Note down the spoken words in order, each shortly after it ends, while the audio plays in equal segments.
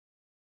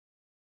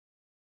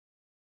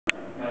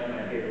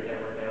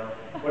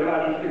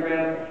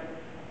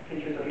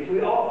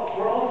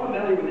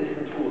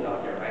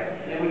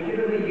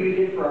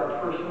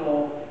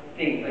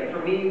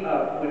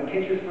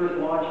Pinterest first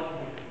launched,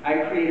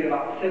 I created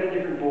about 7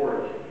 different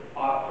boards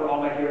for all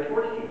my favorite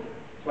sports teams.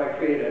 So I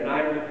created a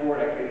Niners board,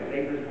 I created a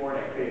Lakers board,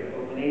 I created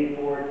an Oakland A's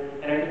board,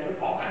 and I just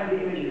put all kinds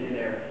of images in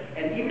there.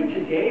 And even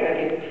today,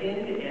 I get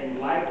pinned and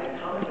liked and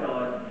commented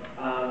on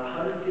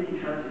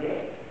 150 times a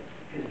day.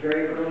 Because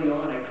very early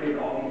on, I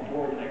created all these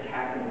boards and I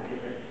tagged them with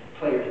different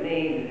players'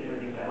 names and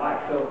different things I like.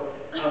 So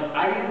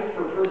I use it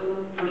for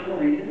personal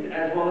reasons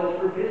as well as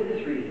for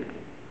business reasons.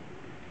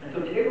 And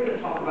so today we're going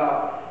to talk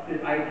about this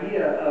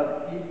idea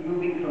of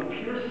moving from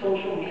pure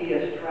social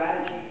media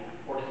strategy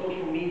or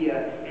social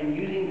media and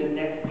using the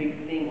next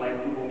big thing like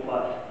Google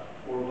Plus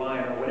or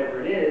Vine or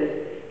whatever it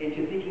is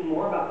into thinking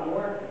more about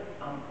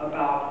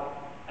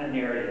a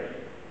narrative,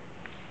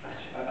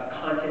 a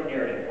content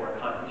narrative or a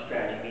content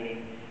strategy,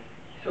 meaning,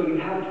 so you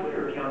have a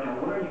Twitter account now,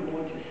 what are you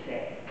going to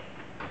say?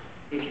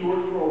 If you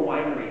work for a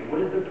winery,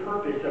 what is the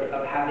purpose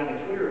of having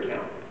a Twitter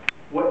account?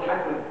 What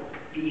type of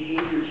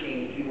behavior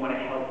change do you want to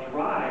help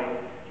drive?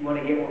 Do you want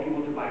to get more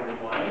people to buy your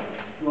wine?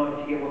 Do you want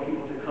to get more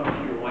people to come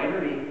to your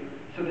winery?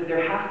 So that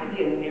there has to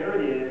be a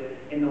narrative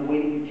in the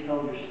way that you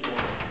tell your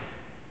story.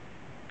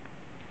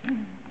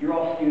 You're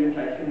all students.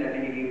 I assume that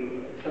many of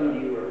you, some of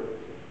you,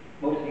 or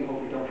most of you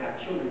hopefully don't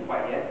have children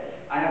quite yet.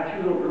 I have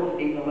 2 little girls,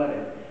 8 and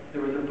 11. There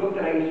was a book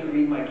that I used to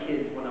read my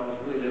kids when I was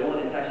really little,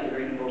 and it's actually a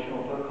very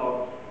emotional book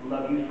called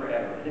Love You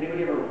Forever. Has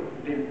anybody ever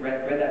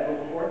read that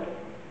book before?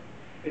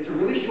 It's a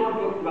really short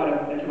book.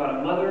 It's about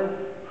a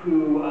mother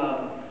who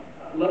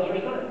loves her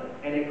son,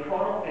 and it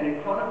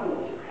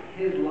chronicles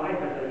his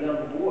life as a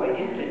young boy,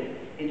 infant,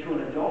 into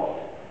an adult.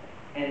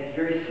 And it's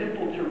very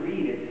simple to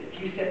read. It's a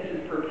few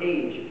sentences per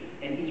page,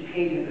 and each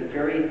page has a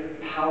very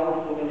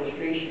powerful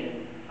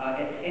illustration.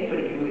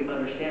 Anybody can really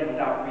understand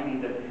without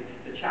reading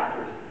the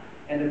chapters.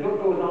 And the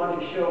book goes on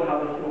to show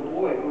how this little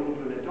boy grows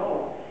into an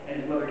adult,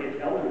 and his mother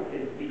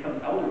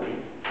becomes elderly,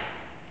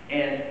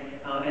 and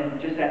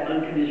just that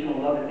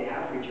unconditional love that they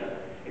have for each other.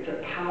 It's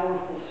a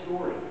powerful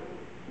story.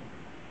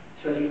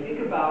 So as you think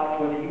about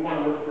whether you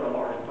want to work for a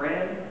large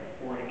brand,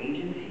 or an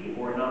agency,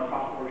 or a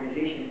nonprofit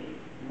organization,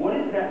 what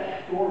is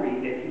that story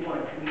that you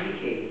want to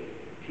communicate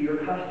to your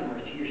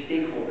customers, to your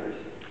stakeholders,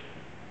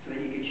 so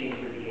that you can change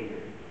their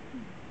behavior?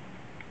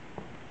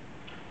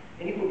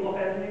 Any football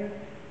fans in here?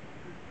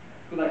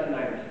 Who likes the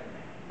Niners?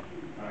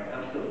 All right,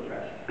 I'm still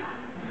depressed.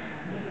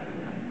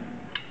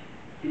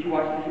 Did you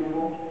watch the Super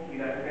Bowl? You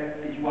guys,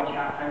 okay? Did you watch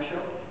halftime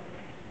show?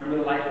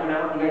 Remember the lights went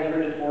out? You guys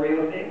heard this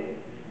Oreo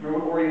thing?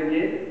 Remember what Oreo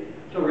did?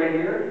 So right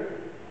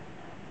here,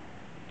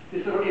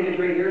 this little image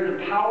right here,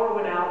 the power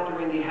went out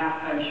during the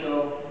halftime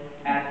show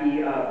at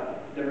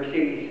the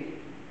Mercedes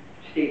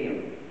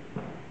Stadium.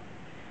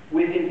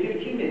 Within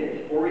 15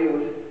 minutes,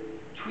 Oreos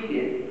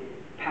tweeted,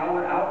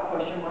 "Power out,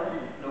 question mark,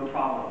 no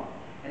problem."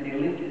 And they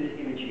linked to this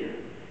image here,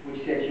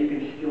 which says you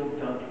can still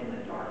dunk in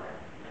the dark.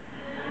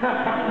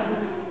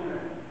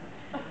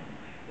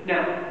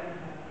 Now,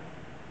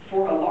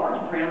 for a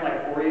large brand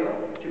like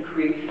Oreo to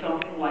create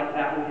something like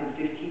that within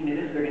 15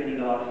 minutes, they're going to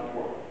need a lot of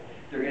support.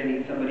 They're going to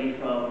need somebody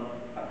from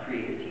a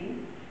creative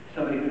team,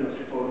 somebody who knows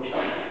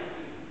Photoshop,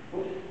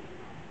 so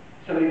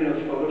somebody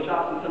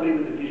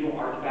with a visual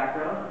arts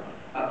background,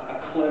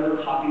 a clever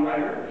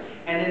copywriter,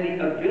 and then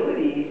the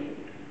ability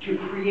to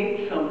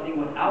create something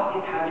without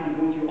it having to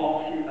go through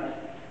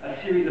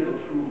a series of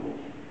approvals.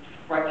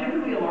 Right?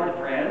 Typically, a large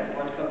brand,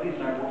 large companies,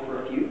 and I've worked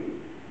for a few,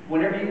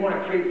 whenever you want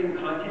to create some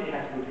content, it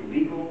has to go through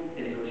legal,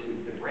 then it goes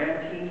through the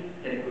brand team,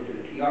 then it goes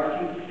through the PR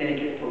team, then it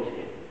gets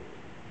posted.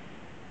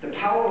 The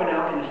power went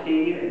out in the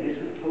stadium, and this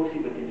was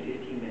posted within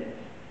 15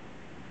 minutes.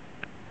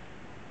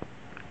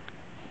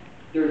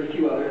 There's a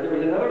few others. There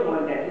was another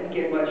one that didn't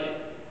get much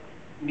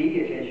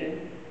media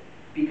attention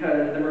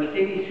because the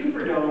Mercedes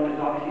Superdome is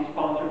obviously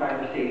sponsored by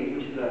Mercedes,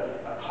 which is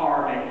a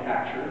car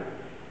manufacturer.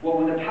 Well,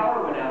 when the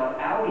power went out,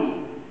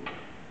 Audi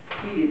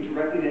tweeted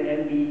directly to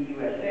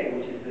MBUSA,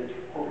 which is the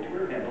corporate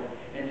Twitter handle,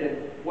 and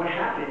said, "What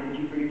happened?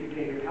 Did you forget to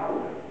pay your power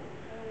bill?"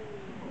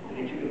 And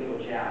they took a little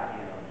jab,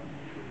 you know.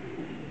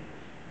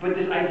 But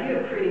this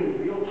idea of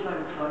creating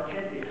real-time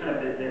content is kind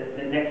of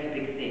the next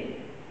big thing.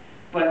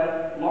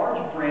 But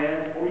large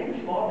brands, or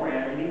even small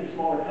brands, and even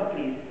smaller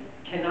companies,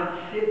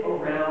 cannot sit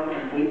around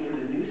and wait for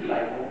the news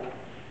cycle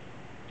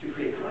to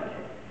create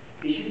content.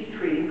 They should be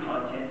creating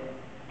content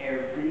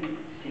every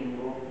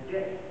single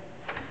day.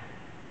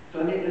 So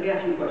let me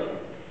ask you a question.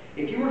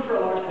 If you work for a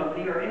large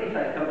company or any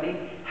size company,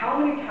 how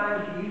many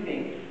times do you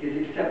think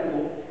is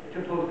acceptable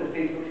to post a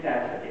Facebook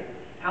status update?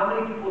 How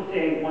many people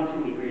say once a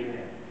week? Raise your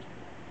hand.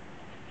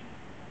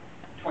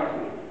 Twice a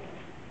week.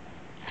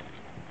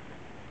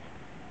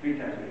 3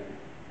 times a week.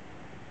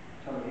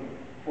 Some of you,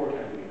 4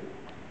 times a week.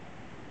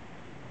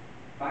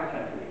 5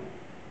 times a week.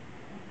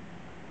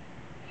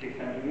 6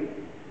 times a week.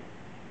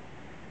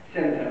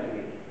 7 times a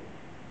week.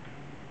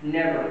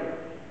 Never.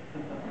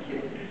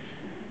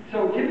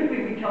 So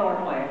typically we tell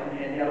our clients,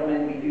 and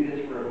Edelman, we do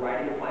this for a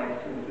variety of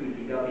clients to include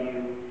VW,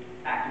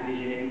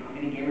 Activision,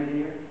 any gamers in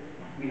here?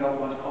 We help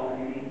launch Call of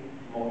Duty,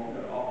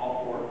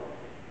 all 4.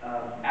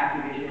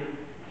 Activision,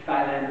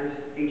 Skylanders,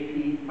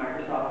 HP,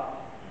 Microsoft.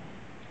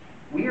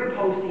 We are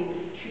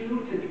posting 2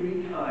 to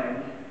 3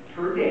 times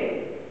per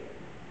day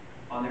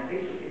on their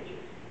Facebook page.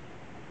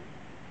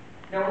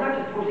 Now, we're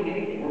not just posting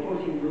anything, we're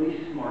posting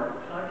really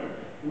smart content.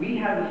 We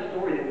have a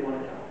story that we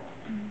want to tell.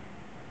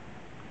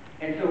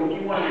 And so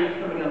if you want to reach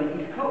somebody on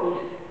the East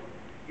Coast,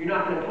 you're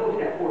not going to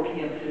post at 4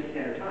 p.m. Pacific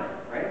Standard Time,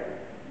 right?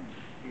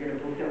 You're going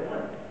to post at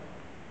 1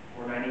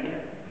 or 9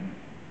 a.m.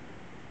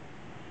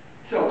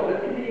 So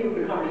let's continue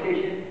with the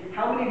conversation.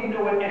 How many of you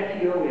know what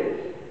SEO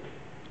is?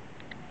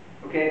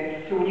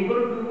 Okay, so when you go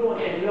to Google,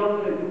 and we all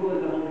know that Google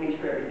is the homepage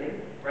for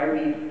everything, right?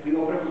 We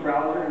open up a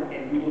browser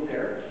and Google's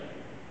there.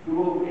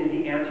 Google is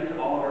the answer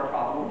to all of our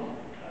problems,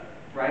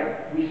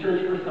 right? We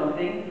search for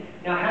something.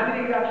 Now, how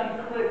many of you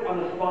actually click on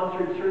the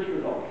sponsored search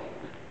results?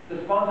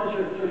 The sponsored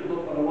search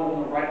results are the ones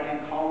on the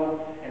right-hand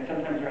column, and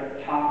sometimes they're at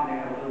the top and they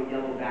have a little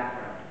yellow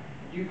background.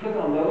 Do you click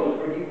on those,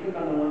 or do you click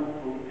on the ones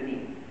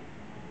beneath?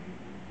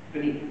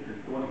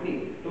 The ones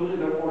beneath. Those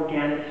are the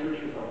organic search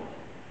results.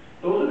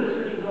 Those are the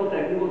search results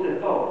that Google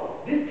says,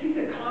 oh, this piece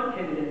of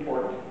content is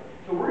important,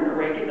 so we're going to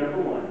rank it number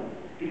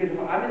 1. Because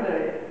if I'm in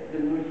the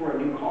mood for a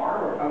new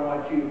car, or if I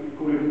want to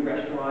go to a new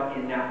restaurant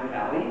in Napa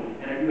Valley,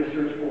 and I do a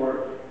search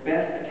for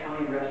best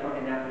Italian restaurant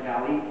in Napa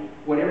Valley,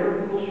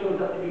 whatever Google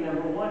shows up to be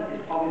number 1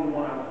 is probably the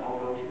one I'll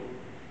go to.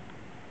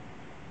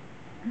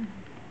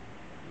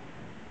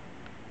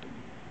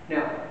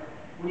 Now,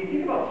 when you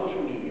think about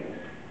social media,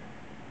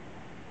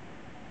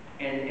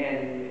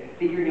 and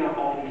figuring out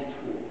all these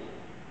tools,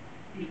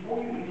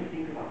 before you even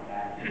think about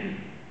that,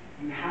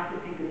 you have to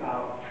think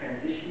about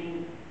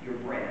transitioning your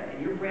brand.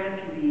 And your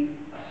brand can be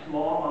a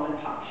small mom and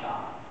pop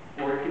shop,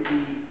 or it could be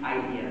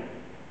IBM.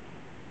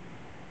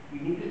 You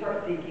need to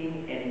start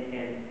thinking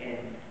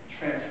and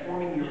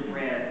transforming your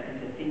brand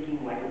into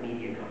thinking like a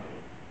media company.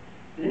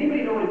 Does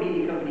anybody know what a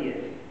media company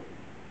is?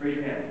 Raise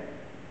your hand.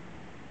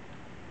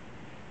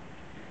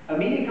 A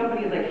media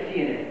company is like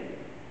CNN.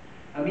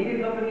 A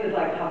media company is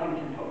like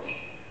Huffington Post.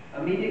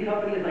 A media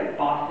company is like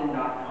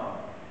Boston.com.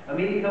 A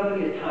media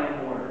company is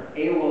Time Warner.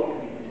 AOL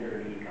can be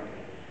considered a media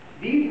company.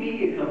 These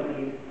media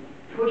companies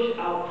push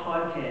out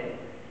content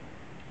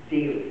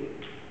daily.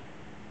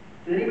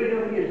 Does anybody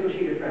know who the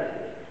Associated Press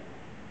is?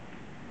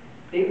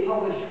 They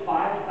publish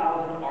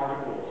 5,000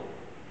 articles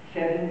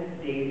 7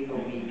 days a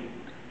week,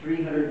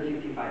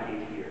 365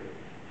 days a year.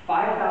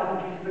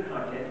 5,000 pieces of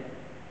content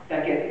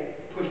that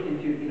get pushed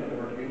into, the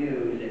Mercury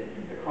News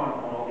and the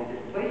Chronicle and all these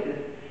different places.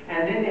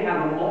 And then they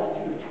have a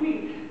multitude of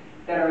tweets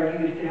that are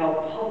used to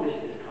help publish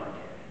this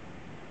content.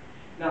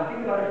 Now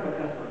think about it from a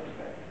customer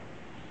perspective.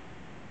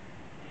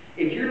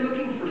 If you're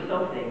looking for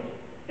something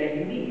that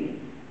you need,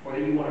 or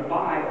that you want to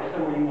buy, or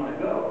somewhere you want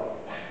to go,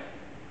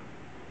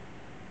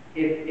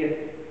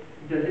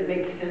 does it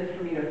make sense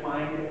for me to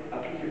find a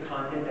piece of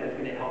content that is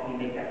going to help me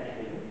make that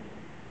decision?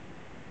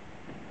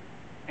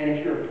 And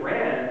if you're a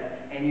brand,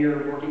 and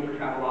you're working for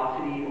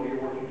Travelocity, or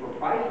you're working for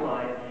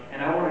Priceline,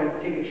 and I want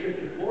to take a trip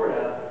to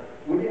Florida,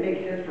 wouldn't it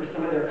make sense for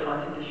some of their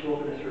content to show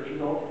up in the search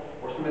results,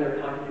 or some of their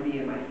content to be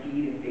in my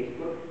feed in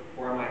Facebook,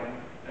 or on my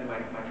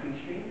tweet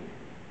stream?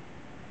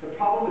 The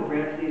problem with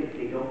brands today is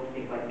they don't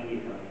think like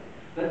media companies.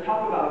 Let's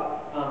talk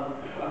about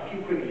a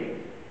few quick things.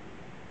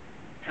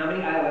 How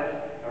many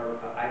iOS or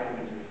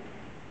iPhone users?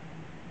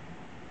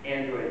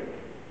 Android.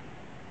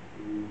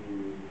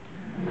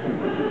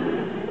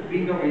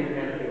 Please don't raise your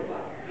hand if they go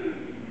black.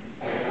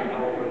 I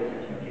will throw this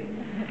at you.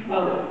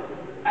 Okay.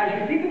 As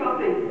you think about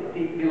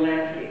the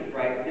landscape,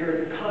 right, there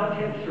is a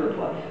content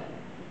surplus.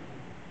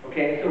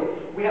 Okay,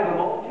 so we have a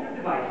multitude of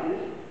devices.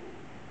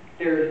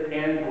 There's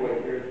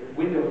Android, there's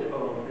Windows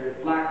phones,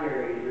 there's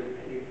Blackberry,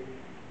 there's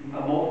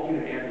a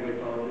multitude of Android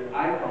phones, there's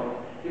iPhones,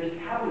 there's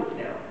tablets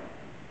now,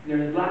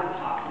 there's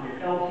laptops, and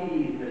there's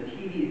LCDs, and there's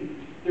TVs.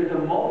 There's a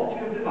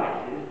multitude of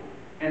devices,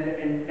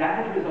 and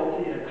that has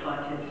resulted in a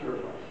content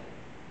surplus.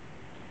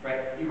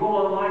 Right? You go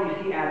online,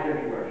 you see ads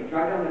everywhere. You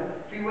drive down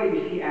the freeway,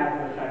 you see ads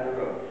on the side of the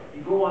road.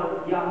 You go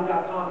on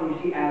Yahoo.com, and you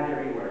see ads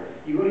everywhere.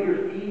 You go to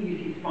your feed, you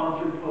see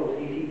sponsored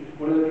posts, and you see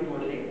what other people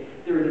are saying.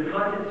 There is a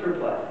content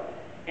surplus.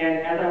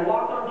 And as I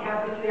walked on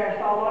campus today, I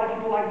saw a lot of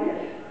people like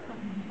this.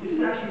 This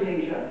is actually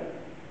in Asia.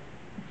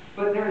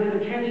 But there's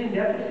an attention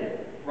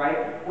deficit,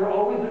 right? We're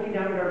always looking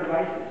down at our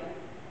devices.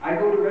 I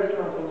go to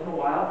restaurants once in a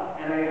while,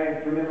 and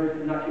I remember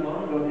not too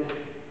long ago, this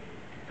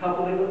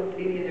couple, they looked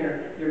maybe in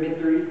their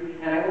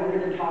mid-30s, and I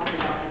overheard them talking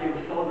about that they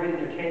were celebrating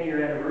their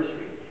 10-year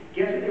anniversary.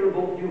 Guess what they were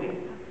both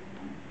doing?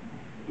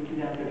 Looking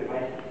down at their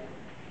devices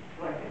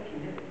for like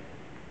 15 minutes.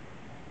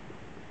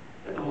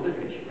 That's a whole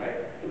different issue,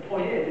 right? The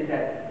point is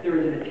that there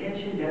is an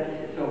attention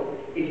deficit. So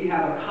if you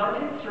have a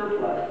content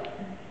surplus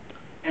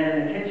and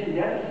an attention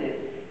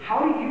deficit, how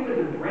do you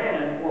as a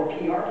brand or a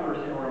PR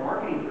person or a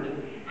marketing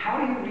person, how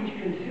do you reach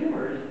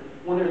consumers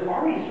when there's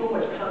already so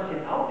much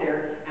content out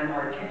there and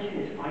our attention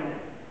is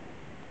finite?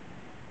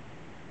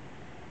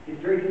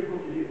 It's very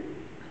difficult to do.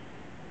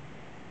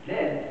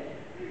 Then,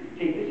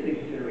 take this into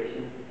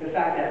consideration, the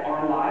fact that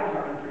our lives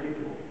are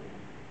unpredictable.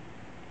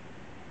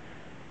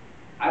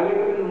 I wake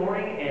up in the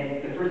morning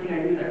and the first thing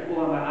I do is I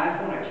pull out my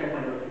iPhone and I check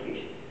my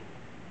notifications.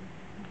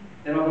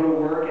 Then I'll go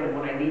to work, and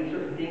when I need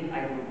certain things,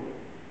 I Google it.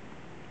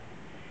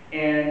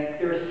 And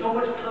there is so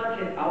much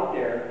content out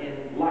there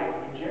in life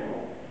in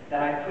general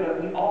that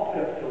we all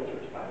put up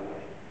filters, by the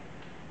way.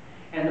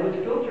 And those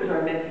filters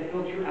are meant to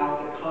filter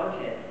out the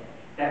content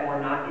that we're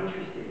not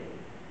interested in.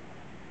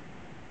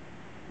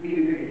 Let me give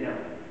you a quick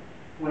example.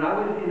 When I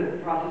was in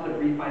the process of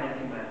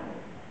refinancing my home,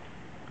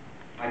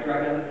 I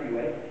drive down the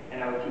freeway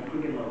and I would see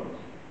Quicken Loans.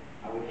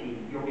 I would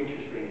see your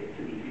interest rate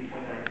to be 3.9%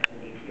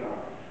 APR.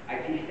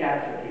 I'd see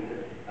status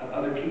updates of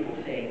other people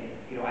saying,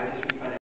 I just refinanced.